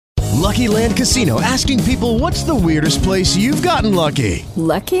Lucky Land Casino, asking people, what's the weirdest place you've gotten lucky?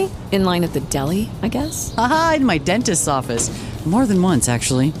 Lucky? In line at the deli, I guess? Aha, in my dentist's office. More than once,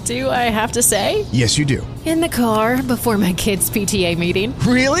 actually. Do I have to say? Yes, you do. In the car before my kids' PTA meeting.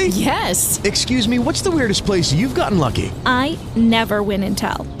 Really? Yes. Excuse me, what's the weirdest place you've gotten lucky? I never win and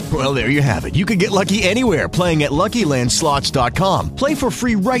tell. Well, there you have it. You can get lucky anywhere, playing at LuckyLandSlots.com. Play for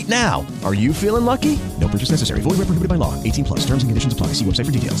free right now. Are you feeling lucky? No purchase necessary. Void where prohibited by law. 18 plus. Terms and conditions apply. See website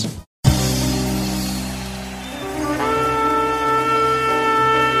for details.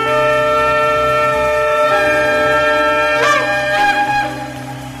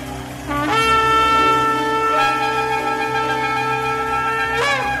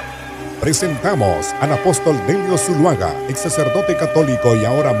 Presentamos al apóstol Delio Zuluaga, ex sacerdote católico y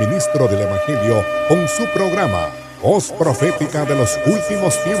ahora ministro del Evangelio, con su programa Voz Profética de los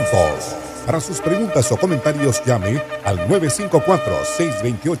Últimos Tiempos. Para sus preguntas o comentarios llame al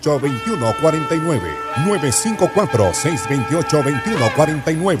 954-628-2149.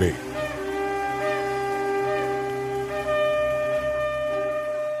 954-628-2149.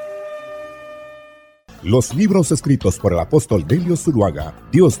 Los libros escritos por el apóstol Delio Zuluaga,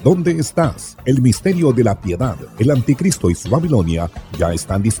 Dios, ¿dónde estás?, El misterio de la piedad, El anticristo y su Babilonia, ya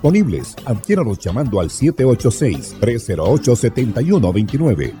están disponibles. Adquiéralos llamando al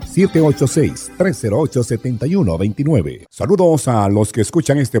 786-308-7129. 786-308-7129. Saludos a los que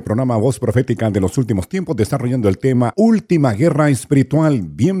escuchan este programa Voz Profética de los Últimos Tiempos, desarrollando el tema Última Guerra Espiritual.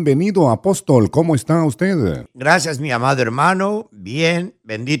 Bienvenido, apóstol, ¿cómo está usted? Gracias, mi amado hermano. Bien,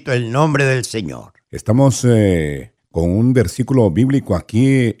 bendito el nombre del Señor. Estamos con un versículo bíblico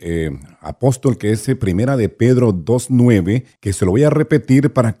aquí, apóstol, que es Primera de Pedro 2:9, que se lo voy a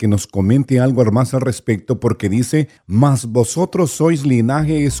repetir para que nos comente algo más al respecto, porque dice: mas vosotros sois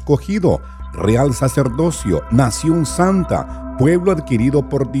linaje escogido, real sacerdocio, nación santa, pueblo adquirido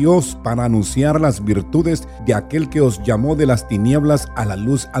por Dios, para anunciar las virtudes de aquel que os llamó de las tinieblas a la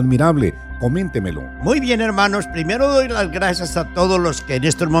luz admirable. Coméntemelo. Muy bien, hermanos. Primero doy las gracias a todos los que en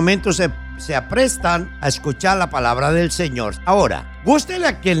estos momentos se aprestan a escuchar la palabra del Señor. Ahora, gústele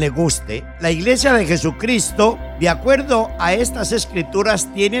a quien le guste, la Iglesia de Jesucristo, de acuerdo a estas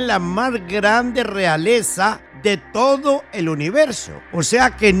escrituras, tiene la más grande realeza de todo el universo. O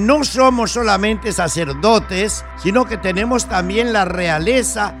sea que no somos solamente sacerdotes, sino que tenemos también la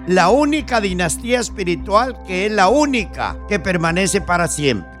realeza, la única dinastía espiritual, que es la única que permanece para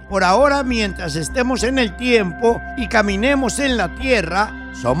siempre. Por ahora, mientras estemos en el tiempo y caminemos en la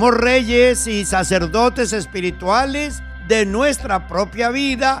tierra, somos reyes y sacerdotes espirituales de nuestra propia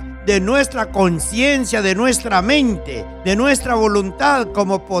vida, de nuestra conciencia, de nuestra mente, de nuestra voluntad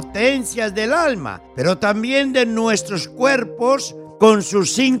como potencias del alma, pero también de nuestros cuerpos con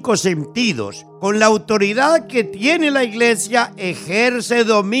sus 5 sentidos. Con la autoridad que tiene la Iglesia, ejerce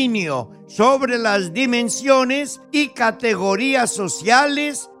dominio sobre las dimensiones y categorías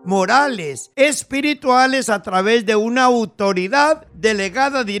sociales, morales, espirituales, a través de una autoridad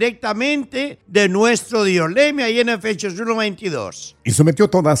delegada directamente de nuestro Dios. Léeme ahí en Efesios 1:22. Y sometió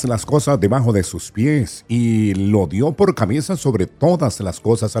todas las cosas debajo de sus pies, y lo dio por cabeza sobre todas las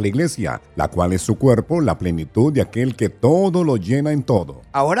cosas a la Iglesia, la cual es su cuerpo, la plenitud de aquel que todo lo llena en todo.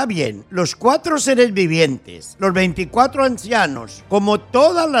 Ahora bien, los 4 seres vivientes, los 24 ancianos, como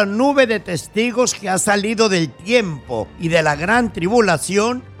toda la nube de testigos que ha salido del tiempo y de la gran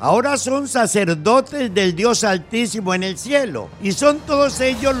tribulación, ahora son sacerdotes del Dios Altísimo en el cielo, y son todos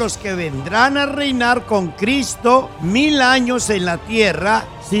ellos los que vendrán a reinar con Cristo 1000 años en la tierra,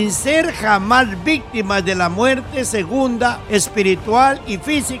 sin ser jamás víctimas de la muerte segunda, espiritual y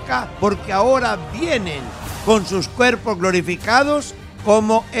física, porque ahora vienen con sus cuerpos glorificados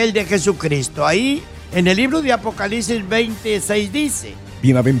como el de Jesucristo. Ahí en el libro de Apocalipsis 26 dice: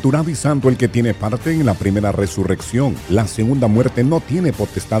 bienaventurado y santo el que tiene parte en la primera resurrección. La segunda muerte no tiene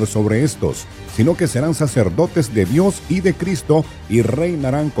potestad sobre estos, sino que serán sacerdotes de Dios y de Cristo, y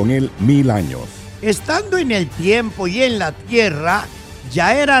reinarán con él 1000 años. Estando en el tiempo y en la tierra,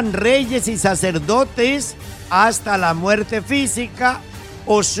 ya eran reyes y sacerdotes hasta la muerte física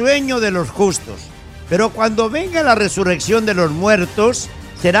o sueño de los justos. Pero cuando venga la resurrección de los muertos,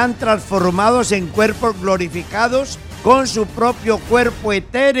 serán transformados en cuerpos glorificados con su propio cuerpo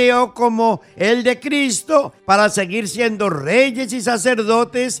etéreo como el de Cristo, para seguir siendo reyes y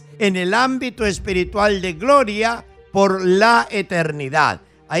sacerdotes en el ámbito espiritual de gloria por la eternidad.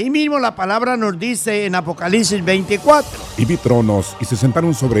 Ahí mismo la palabra nos dice en Apocalipsis 24: y vi tronos, y se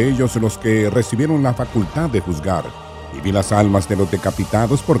sentaron sobre ellos los que recibieron la facultad de juzgar. y vi las almas de los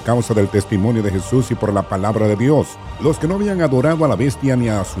decapitados por causa del testimonio de Jesús y por la palabra de Dios, los que no habían adorado a la bestia ni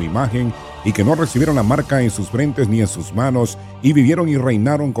a su imagen, y que no recibieron la marca en sus frentes ni en sus manos, y vivieron y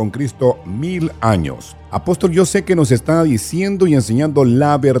reinaron con Cristo 1000 años. Apóstol, yo sé que nos está diciendo y enseñando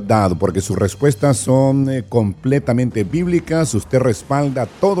la verdad, porque sus respuestas son completamente bíblicas. Usted respalda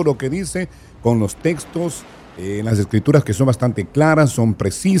todo lo que dice con los textos en las escrituras, que son bastante claras, son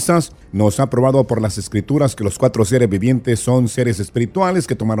precisas. Nos ha probado por las escrituras que los 4 seres vivientes son seres espirituales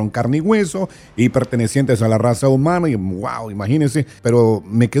que tomaron carne y hueso y pertenecientes a la raza humana. Y wow, imagínense. Pero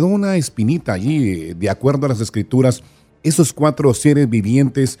me quedó una espinita allí. De acuerdo a las escrituras, esos 4 seres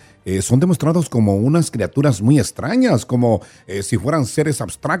vivientes son demostrados como unas criaturas muy extrañas, como si fueran seres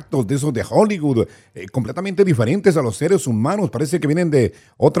abstractos de esos de Hollywood, completamente diferentes a los seres humanos. Parece que vienen de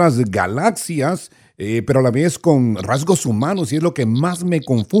otras galaxias, pero a la vez con rasgos humanos, y es lo que más me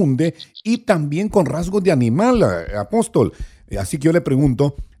confunde, y también con rasgos de animal, apóstol. Así que yo le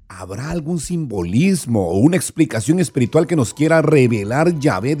pregunto, ¿habrá algún simbolismo o una explicación espiritual que nos quiera revelar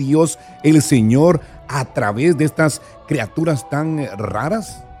Yahvé Dios, el Señor, a través de estas criaturas tan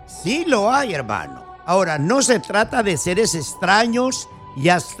raras? Sí lo hay, hermano. Ahora, no se trata de seres extraños y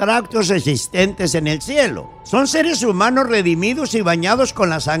abstractos existentes en el cielo. Son seres humanos redimidos y bañados con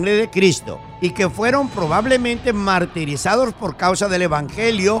la sangre de Cristo, y que fueron probablemente martirizados por causa del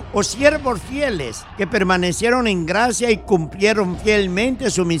Evangelio, o siervos fieles que permanecieron en gracia y cumplieron fielmente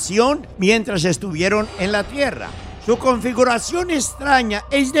su misión mientras estuvieron en la tierra. Su configuración extraña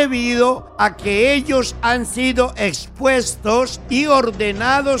es debido a que ellos han sido expuestos y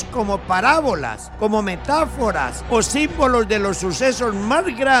ordenados como parábolas, como metáforas o símbolos de los sucesos más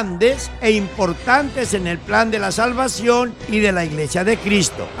grandes e importantes en el plan de la salvación y de la Iglesia de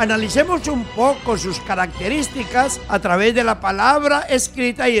Cristo. Analicemos un poco sus características a través de la palabra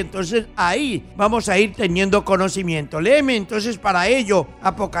escrita, y entonces ahí vamos a ir teniendo conocimiento. Léeme entonces para ello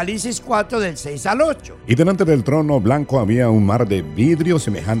Apocalipsis 4 del 6 al 8. Y delante del trono blanco había un mar de vidrio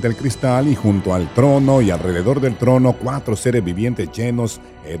semejante al cristal, y junto al trono y alrededor del trono 4 seres vivientes llenos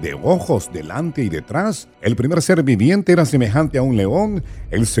de ojos delante y detrás. El primer ser viviente era semejante a un león,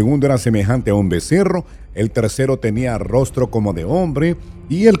 el segundo era semejante a un becerro, el tercero tenía rostro como de hombre,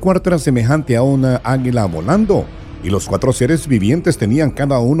 y el cuarto era semejante a una águila volando. Y los 4 seres vivientes tenían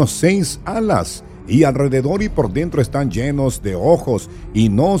cada uno 6 alas, y alrededor y por dentro están llenos de ojos, y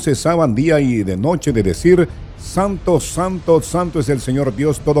no cesaban día y de noche de decir: Santo, santo, santo es el Señor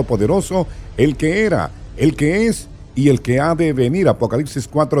Dios Todopoderoso, el que era, el que es y el que ha de venir. Apocalipsis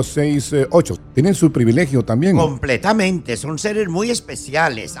 4, 6, 8. Tienen su privilegio también. Completamente, son seres muy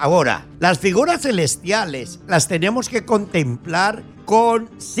especiales. Ahora, las figuras celestiales las tenemos que contemplar con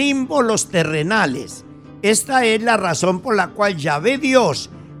símbolos terrenales. Esta es la razón por la cual Yahvé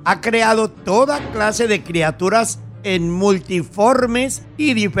Dios ha creado toda clase de criaturas en multiformes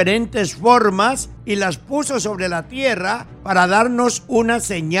y diferentes formas, y las puso sobre la tierra para darnos una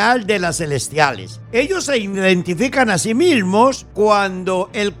señal de las celestiales. Ellos se identifican a sí mismos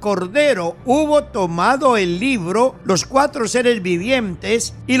cuando el Cordero hubo tomado el libro. Los 4 seres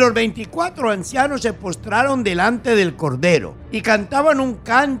vivientes y los 24 ancianos se postraron delante del Cordero y cantaban un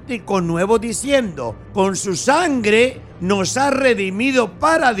cántico nuevo diciendo: con su sangre nos ha redimido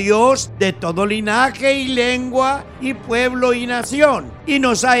para Dios de todo linaje y lengua y pueblo y nación, y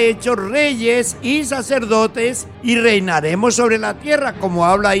nos ha hecho reyes y sacerdotes, y reinaremos sobre la tierra, como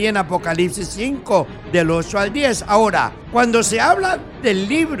habla ahí en Apocalipsis 5 del 8 al 10. Ahora, cuando se habla del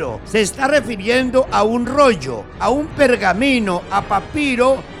libro, se está refiriendo a un rollo, a un pergamino, a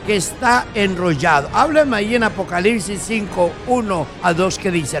papiro que está enrollado. Háblame ahí en Apocalipsis 5, 1 a 2,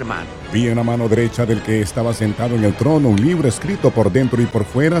 que dice, hermano. Vi en la mano derecha del que estaba sentado en el trono un libro escrito por dentro y por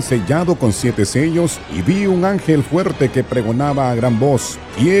fuera, sellado con 7 sellos, y vi un ángel fuerte que pregonaba a gran voz: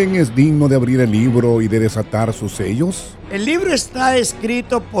 ¿quién es digno de abrir el libro y de desatar sus sellos? El libro está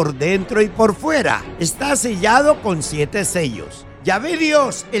escrito por dentro y por fuera. Está sellado con 7 sellos. Yahvé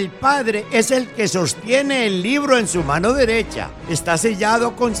Dios, el Padre, es el que sostiene el libro en su mano derecha. Está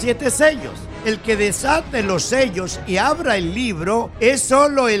sellado con 7 sellos. El que desate los sellos y abra el libro es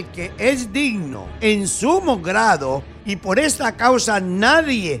solo el que es digno en sumo grado, y por esta causa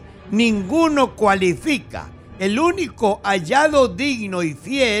nadie, ninguno cualifica. El único hallado digno y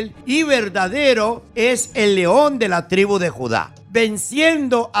fiel y verdadero es el león de la tribu de Judá,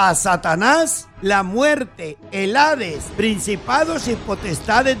 venciendo a Satanás, la muerte, el Hades, principados y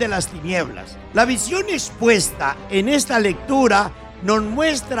potestades de las tinieblas. La visión expuesta en esta lectura nos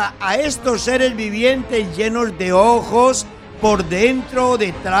muestra a estos seres vivientes llenos de ojos por dentro,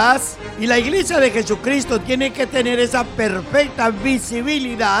 detrás, y la iglesia de Jesucristo tiene que tener esa perfecta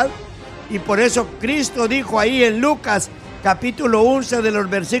visibilidad Y por eso Cristo dijo ahí en Lucas capítulo 11 de los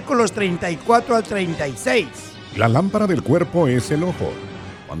versículos 34 al 36. La lámpara del cuerpo es el ojo.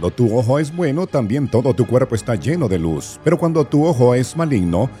 Cuando tu ojo es bueno, también todo tu cuerpo está lleno de luz. Pero cuando tu ojo es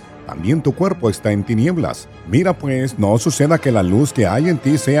maligno, también tu cuerpo está en tinieblas. Mira pues, no suceda que la luz que hay en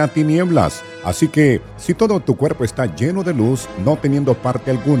ti sea tinieblas. Así que, si todo tu cuerpo está lleno de luz, no teniendo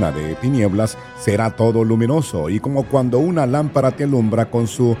parte alguna de tinieblas, será todo luminoso, y como cuando una lámpara te alumbra con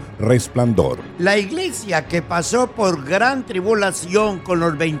su resplandor. La iglesia que pasó por gran tribulación con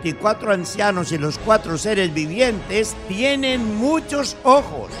los 24 ancianos y los 4 seres vivientes, tienen muchos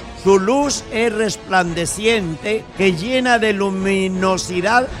ojos. Su luz es resplandeciente, que llena de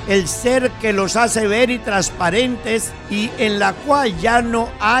luminosidad el ser que los hace ver y transparentes, y en la cual ya no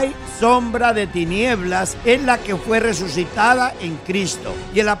hay sombra de tinieblas, es la que fue resucitada en Cristo.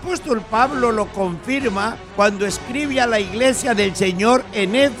 Y el apóstol Pablo lo confirma cuando escribe a la iglesia del Señor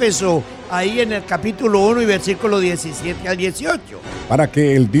en Éfeso, ahí en el capítulo 1 y versículo 17 al 18. Para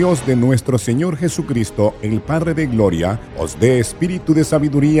que el Dios de nuestro Señor Jesucristo, el Padre de gloria, os dé espíritu de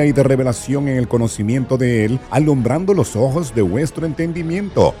sabiduría y de revelación en el conocimiento de Él, alumbrando los ojos de vuestro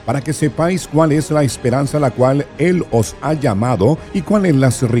entendimiento, para que sepáis cuál es la esperanza a la cual Él os ha llamado y cuáles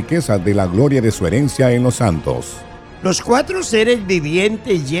las riquezas de la gloria de su herencia en los santos. Los 4 seres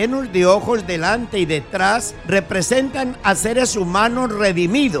vivientes llenos de ojos delante y detrás representan a seres humanos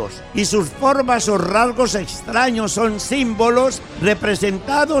redimidos, y sus formas o rasgos extraños son símbolos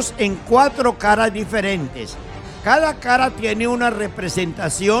representados en 4 caras diferentes. Cada cara tiene una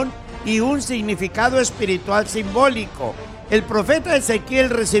representación y un significado espiritual simbólico. El profeta Ezequiel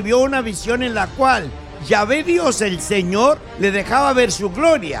recibió una visión en la cual Yahvé Dios el Señor le dejaba ver su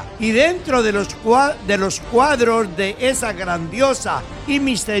gloria, y dentro de los cuadros de esa grandiosa y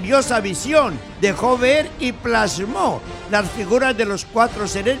misteriosa visión dejó ver y plasmó las figuras de los 4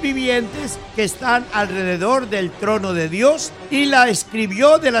 seres vivientes que están alrededor del trono de Dios, y la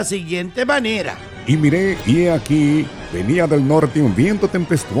escribió de la siguiente manera: Y miré, y he aquí, venía del norte un viento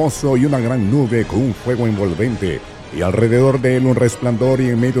tempestuoso y una gran nube con un fuego envolvente, y alrededor de él un resplandor, y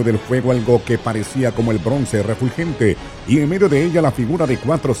en medio del fuego algo que parecía como el bronce refulgente, y en medio de ella la figura de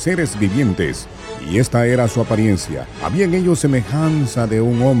 4 seres vivientes. Y esta era su apariencia. Había en ellos semejanza de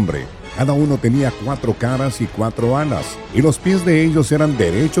un hombre. Cada uno tenía 4 caras y 4 alas, y los pies de ellos eran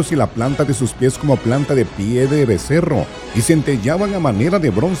derechos, y la planta de sus pies como planta de pie de becerro, y centellaban a manera de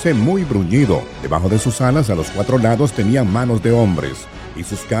bronce muy bruñido. Debajo de sus alas a los 4 lados tenían manos de hombres, y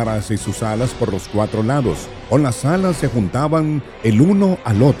sus caras y sus alas por los 4 lados. Con las alas se juntaban el uno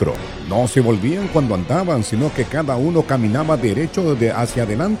al otro. No se volvían cuando andaban, sino que cada uno caminaba derecho hacia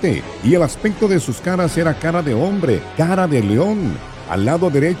adelante. Y el aspecto de sus caras era cara de hombre, cara de león, al lado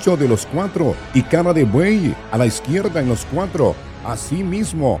derecho de los 4, y cara de buey a la izquierda en los 4.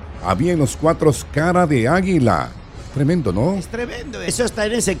 Asimismo, había en los 4 cara de águila. Tremendo, ¿no? Es tremendo. Eso está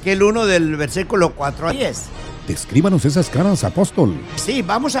en Ezequiel 1 del versículo 4 a 10. Descríbanos esas caras, apóstol. Sí,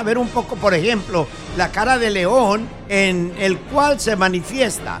 vamos a ver un poco, por ejemplo, la cara de león, en el cual se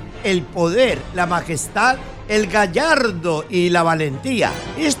manifiesta el poder, la majestad, el gallardo y la valentía.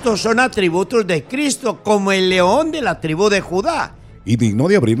 Estos son atributos de Cristo, como el león de la tribu de Judá. Y digno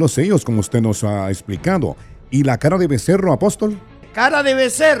de abrir los sellos, como usted nos ha explicado. ¿Y la cara de becerro, apóstol? Cara de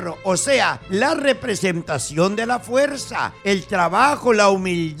becerro, o sea, la representación de la fuerza, el trabajo, la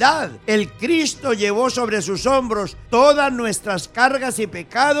humildad. El Cristo llevó sobre sus hombros todas nuestras cargas y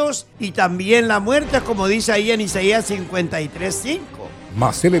pecados, y también la muerte, como dice ahí en Isaías 53:5.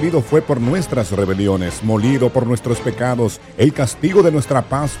 Mas él herido fue por nuestras rebeliones, molido por nuestros pecados. El castigo de nuestra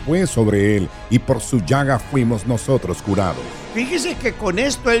paz fue sobre él, y por su llaga fuimos nosotros curados. Fíjese que con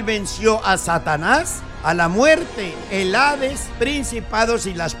esto él venció a Satanás, a la muerte, el Hades, principados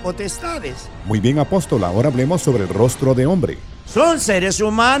y las potestades. Muy bien, apóstol, ahora hablemos sobre el rostro de hombre. Son seres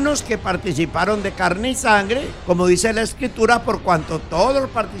humanos que participaron de carne y sangre, como dice la Escritura, por cuanto todos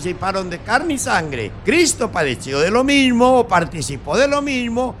participaron de carne y sangre. Cristo padeció de lo mismo, o participó de lo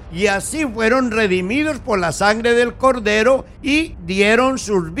mismo, y así fueron redimidos por la sangre del Cordero y dieron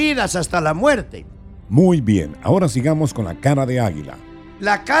sus vidas hasta la muerte. Muy bien, ahora sigamos con la cara de águila.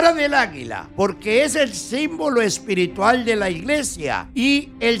 La cara del águila, porque es el símbolo espiritual de la iglesia, y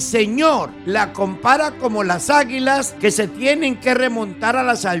el Señor la compara como las águilas que se tienen que remontar a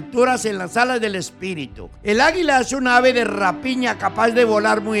las alturas en las alas del espíritu. El águila es un ave de rapiña capaz de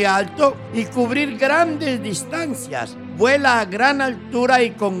volar muy alto y cubrir grandes distancias. vuela a gran altura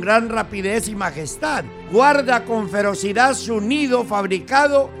y con gran rapidez y majestad. Guarda con ferocidad su nido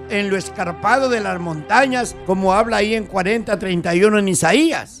fabricado en lo escarpado de las montañas, como habla ahí en 40:31 en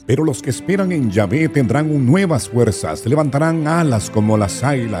Isaías. Pero los que esperan en Yahvé tendrán nuevas fuerzas, levantarán alas como las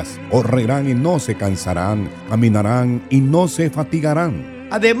águilas, correrán y no se cansarán, caminarán y no se fatigarán.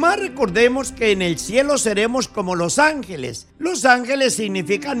 Además, recordemos que en el cielo seremos como los ángeles. Los ángeles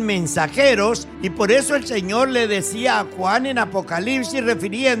significan mensajeros y por eso el Señor le decía a Juan en Apocalipsis,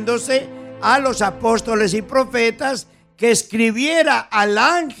 refiriéndose a los apóstoles y profetas, que escribiera al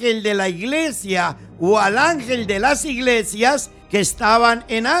ángel de la iglesia o al ángel de las iglesias que estaban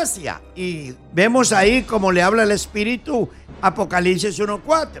en Asia. Y vemos ahí como le habla el Espíritu, Apocalipsis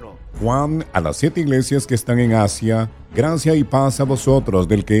 1:4. Juan, a las 7 iglesias que están en Asia, gracia y paz a vosotros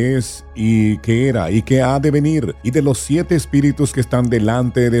del que es y que era y que ha de venir, y de los 7 espíritus que están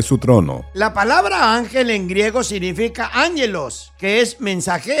delante de su trono. La palabra ángel en griego significa ángelos, que es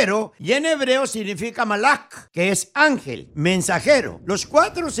mensajero, y en hebreo significa malach, que es ángel, mensajero. Los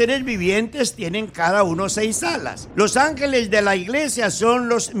 4 seres vivientes tienen cada uno 6 alas. Los ángeles de la iglesia son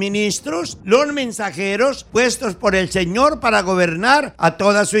los ministros, los mensajeros puestos por el Señor para gobernar a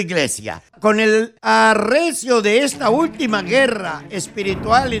toda su iglesia. Con el arrecio de esta última guerra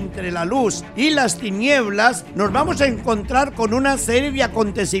espiritual entre la luz y las tinieblas, nos vamos a encontrar con una serie de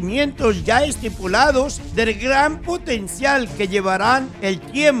acontecimientos ya estipulados del gran potencial que llevarán el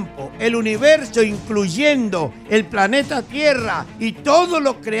tiempo, el universo, incluyendo el planeta Tierra y todo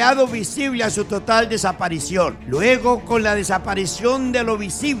lo creado visible a su total desaparición. Luego, con la desaparición de lo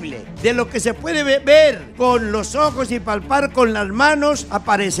visible, de lo que se puede ver con los ojos y palpar con las manos,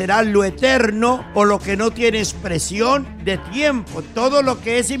 aparecerá lo eterno o lo que no tiene expresión de tiempo, todo lo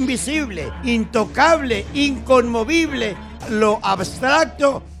que es invisible, intocable, inconmovible, lo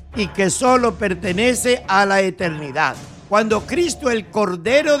abstracto y que solo pertenece a la eternidad. Cuando Cristo, el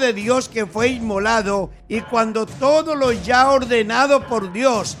Cordero de Dios que fue inmolado, y cuando todo lo ya ordenado por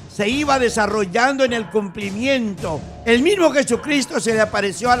Dios se iba desarrollando en el cumplimiento, el mismo Jesucristo se le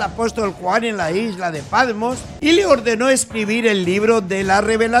apareció al apóstol Juan en la isla de Patmos y le ordenó escribir el libro de la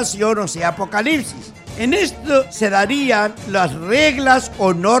Revelación, o sea, Apocalipsis. En esto se darían las reglas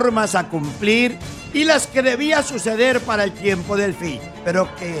o normas a cumplir y las que debía suceder para el tiempo del fin,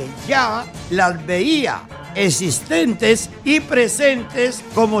 pero que ya las veía existentes y presentes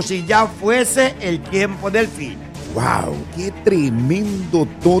como si ya fuese el tiempo del fin. ¡Wow! ¡Qué tremendo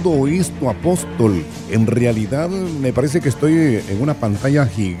todo esto, apóstol! En realidad me parece que estoy en una pantalla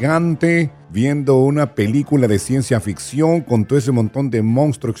gigante viendo una película de ciencia ficción con todo ese montón de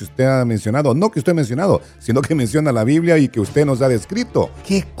monstruos que usted ha mencionado. No que usted ha mencionado, sino que menciona la Biblia y que usted nos ha descrito.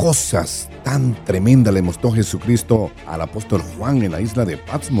 ¡Qué cosas tan tremendas le mostró Jesucristo al apóstol Juan en la isla de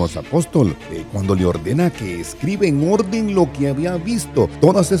Patmos, apóstol! Cuando le ordena que escriba en orden lo que había visto.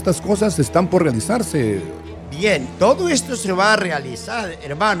 Todas estas cosas están por realizarse. Bien, todo esto se va a realizar,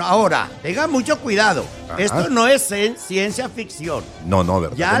 hermano. Ahora, tengan mucho cuidado. Ajá. Esto no es ciencia ficción. No,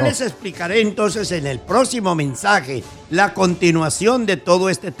 ¿verdad? Ya no. Les explicaré entonces en el próximo mensaje la continuación de todo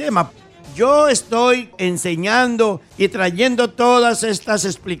este tema. Yo estoy enseñando y trayendo todas estas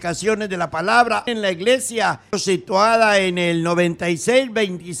explicaciones de la palabra en la iglesia situada en el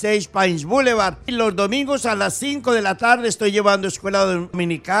 9626 Pines Boulevard. Y los domingos a las 5 de la tarde estoy llevando escuela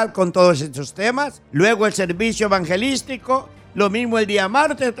dominical con todos estos temas. Luego el servicio evangelístico. Lo mismo el día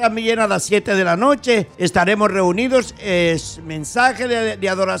martes, también a las 7 de la noche estaremos reunidos. Es mensaje de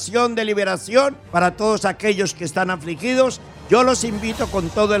adoración, de liberación para todos aquellos que están afligidos. Yo los invito con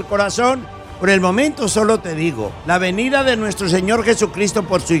todo el corazón. Por el momento solo te digo, la venida de nuestro Señor Jesucristo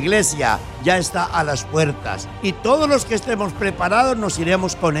por su iglesia ya está a las puertas. Y todos los que estemos preparados nos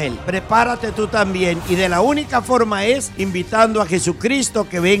iremos con Él. Prepárate tú también. Y de la única forma es invitando a Jesucristo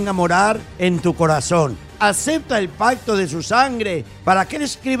que venga a morar en tu corazón. Acepta el pacto de su sangre para que Él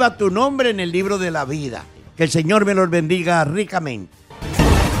escriba tu nombre en el libro de la vida. Que el Señor me los bendiga ricamente.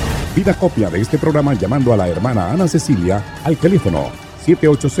 Pida copia de este programa llamando a la hermana Ana Cecilia al teléfono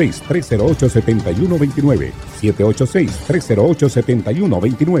 786-308-7129.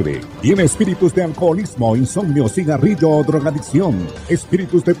 786-308-7129. Tiene espíritus de alcoholismo, insomnio, cigarrillo o drogadicción.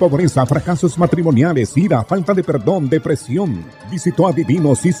 Espíritus de pobreza, fracasos matrimoniales, ira, falta de perdón, depresión. Visitó a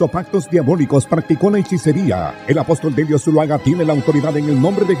divinos, hizo pactos diabólicos, practicó la hechicería. El apóstol Delio Zuluaga tiene la autoridad en el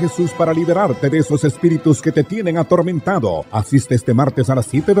nombre de Jesús para liberarte de esos espíritus que te tienen atormentado. Asiste este martes a las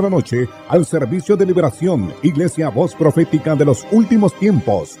 7 de la noche al servicio de liberación. Iglesia Voz Profética de los Últimos últimos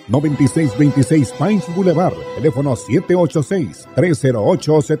tiempos. 9626 Pines Boulevard. Teléfono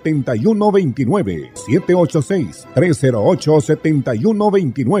 786-308-7129.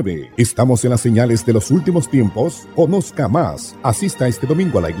 786-308-7129. Estamos en las señales de los últimos tiempos. Conozca más. Asista este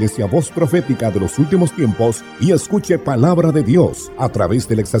domingo a la Iglesia Voz Profética de los Últimos Tiempos y escuche palabra de Dios a través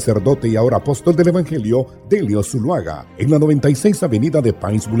del ex sacerdote y ahora apóstol del Evangelio, Delio Zuluaga, en la 96 Avenida de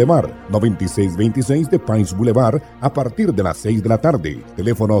Pines Boulevard. 9626 de Pines Boulevard a partir de las 6 de la tarde.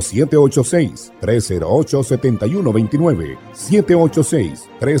 Teléfono 786-308-7129.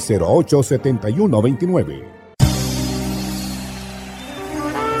 786-308-7129.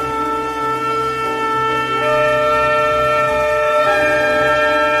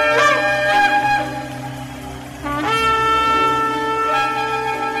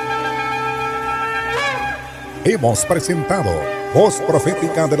 Hemos presentado Voz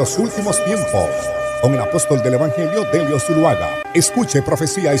Profética de los Últimos Tiempos con el apóstol del Evangelio, Delio Zuluaga. Escuche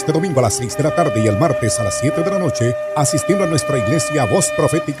profecía este domingo a las 6 de la tarde y el martes a las 7 de la noche, asistiendo a nuestra iglesia Voz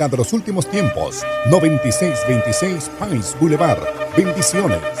Profética de los Últimos Tiempos, 9626 Pines Boulevard.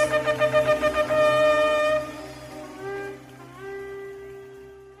 Bendiciones.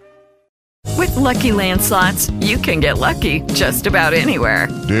 With Lucky Land Slots, you can get lucky just about anywhere.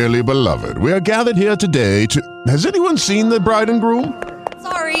 Dearly beloved, we are gathered here today to... Has anyone seen the bride and groom?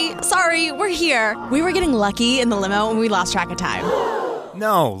 Sorry, we're here. We were getting lucky in the limo and we lost track of time.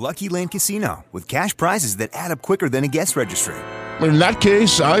 No, Lucky Land Casino, with cash prizes that add up quicker than a guest registry. In that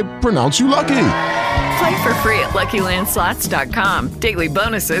case, I pronounce you lucky. Play for free at LuckyLandSlots.com. Daily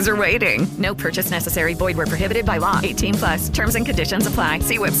bonuses are waiting. No purchase necessary. Void where prohibited by law. 18+. Terms and conditions apply.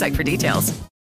 See website for details.